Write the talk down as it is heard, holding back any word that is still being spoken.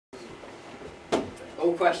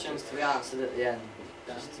All questions to be answered at the end,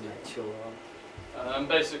 just to make sure.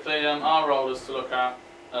 Basically, our role is to look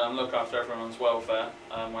after everyone's welfare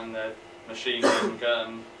when they're machining.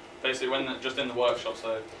 Basically, when they're just in the workshop,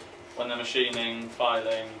 so when they're machining,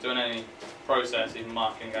 filing, doing any process, even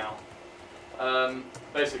marking out.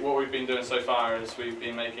 Basically, what we've been doing so far is we've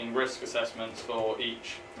been making risk assessments for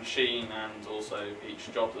each machine and also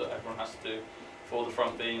each job that everyone has to do for the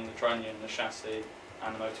front beam, the trunnion, the chassis,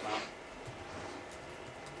 and the motor mount.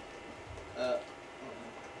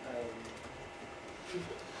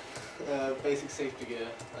 Basic safety gear.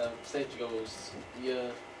 Safety goals.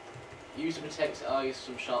 You use to protect eyes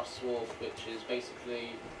from sharp swarf, which is basically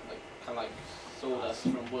kind of like sawdust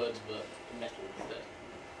from wood, but metal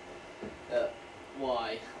instead.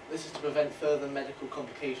 Why? This is to prevent further medical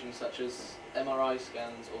complications such as MRI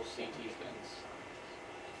scans or CT scans.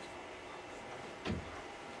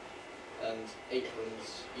 And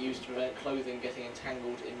aprons, used to prevent clothing getting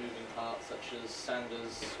entangled in moving parts such as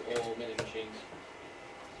sanders or milling machines.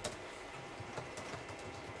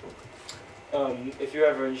 If you're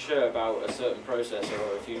ever unsure about a certain process,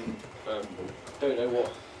 or if you don't know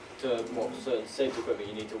what certain safety equipment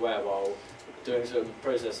you need to wear while doing a certain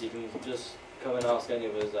process, you can just come and ask any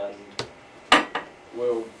of us and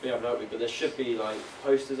we'll be able to help you. But there should be like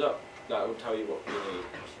posters up that will tell you what you need.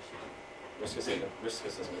 Risk assessment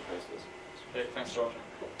posters. Okay, thanks, George.